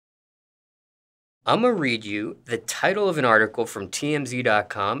I'm going to read you the title of an article from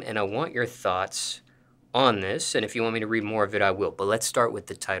TMZ.com, and I want your thoughts on this. And if you want me to read more of it, I will. But let's start with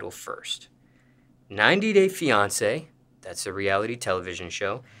the title first. 90 Day Fiancé, that's a reality television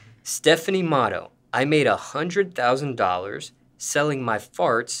show. Stephanie Motto, I made $100,000 selling my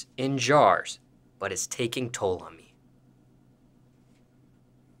farts in jars, but it's taking toll on me.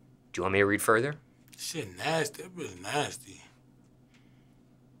 Do you want me to read further? Shit nasty. That bitch nasty.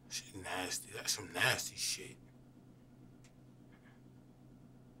 Shit nasty. That's some nasty shit.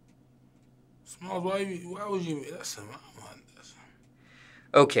 Smallz, why would you? That's some.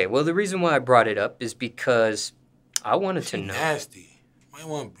 Okay, well, the reason why I brought it up is because I wanted to know. Nasty. Might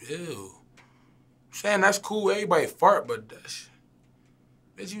want ew. I'm saying that's cool. Everybody fart, but that's.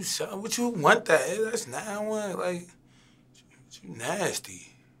 Bitch, what you want that? That's not I want like. You nasty.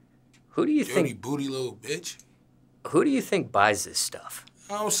 Who do you Dirty think? Booty little bitch. Who do you think buys this stuff?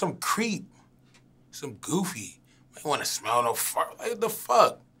 Oh, some creep. Some goofy. Might want to smell no fart. Like, what the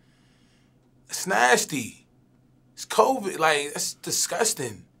fuck? It's nasty. It's COVID. Like, that's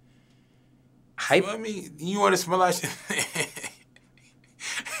disgusting. Hype. You know what I mean? You want to smell like shit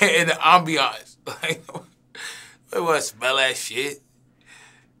in the ambiance. Like, I want to smell that shit.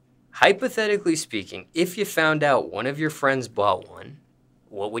 Hypothetically speaking, if you found out one of your friends bought one,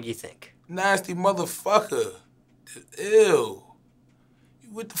 what would you think? Nasty motherfucker. Ew.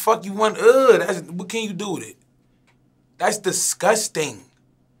 What the fuck you want? Ugh, what can you do with it? That's disgusting.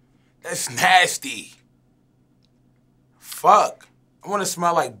 That's nasty. Fuck. I want to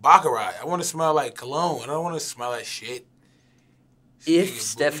smell like Baccarat. I want to smell like cologne. I don't want to smell that shit. If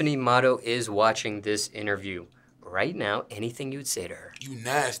Stephanie Motto is watching this interview right now, anything you'd say to her? You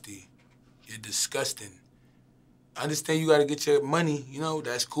nasty. You're disgusting. I understand you got to get your money. You know,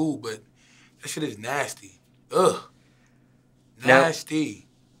 that's cool, but that shit is nasty. Ugh. Nasty.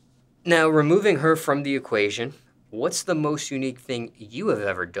 Now, removing her from the equation, what's the most unique thing you have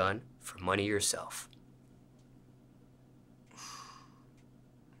ever done for money yourself?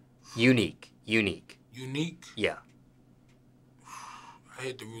 Unique. Unique? Yeah. I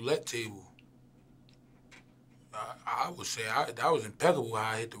hit the roulette table. I would say that was impeccable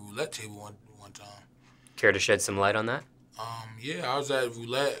how I hit the roulette table one time. Care to shed some light on that? Yeah, I was at a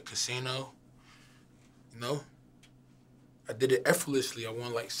roulette casino. You know? I did it effortlessly. I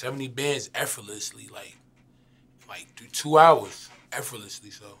won like 70 bands effortlessly, like 2 hours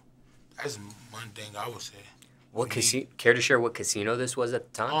effortlessly. So that's one thing I would say. What casino? Care to share what casino this was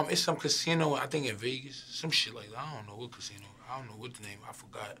at the time? It's some casino, I think in Vegas, some shit like that. I don't know what casino. I don't know what the name. I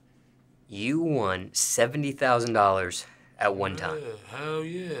forgot. You won $70,000 at one time. Hell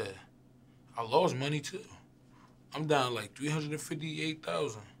yeah. I lost money too. I'm down like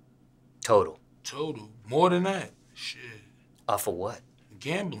 358,000. Total. More than that. Shit. Off of what?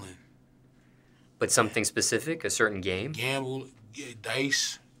 Gambling. But something specific? A certain game? Gamble,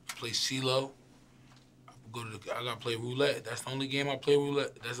 dice. I play CeeLo. I gotta play roulette. That's the only game I play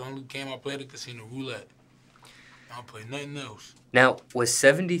roulette. That's the only game I play at the casino, roulette. I don't play nothing else. Now, was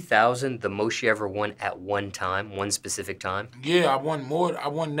 70,000 the most you ever won at one time, one specific time? Yeah, I won more. I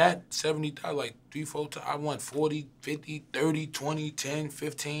won that 70,000 like 3-4 times. I won 40, 50, 30, 20, 10,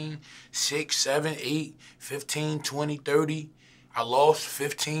 15, 6, 7, 8, 15, 20, 30. I lost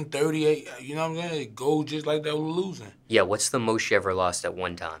 15, 38. You know what I'm saying? It goes just like that with losing. Yeah, what's the most you ever lost at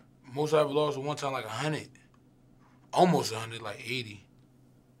one time? Most I ever lost at one time like 100. Almost 100, like 80.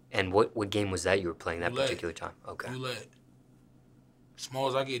 And what game was that you were playing that Roulette. particular time? Okay. Roulette.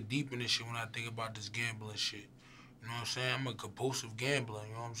 Smallz, I get deep in this shit when I think about this gambling shit. You know what I'm saying? I'm a compulsive gambler,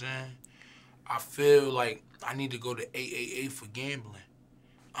 you know what I'm saying? I feel like I need to go to AAA for gambling.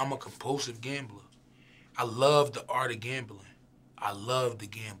 I'm a compulsive gambler. I love the art of gambling. I love to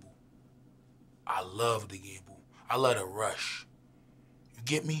gamble. I love to gamble. I love the rush. You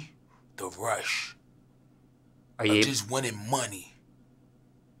get me? The rush. Are you just winning money.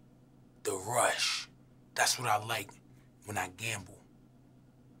 The rush. That's what I like when I gamble.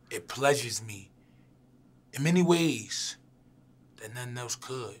 It pleasures me in many ways that nothing else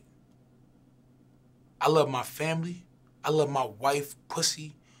could. I love my family. I love my wife,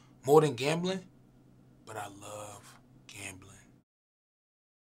 pussy, more than gambling. But I love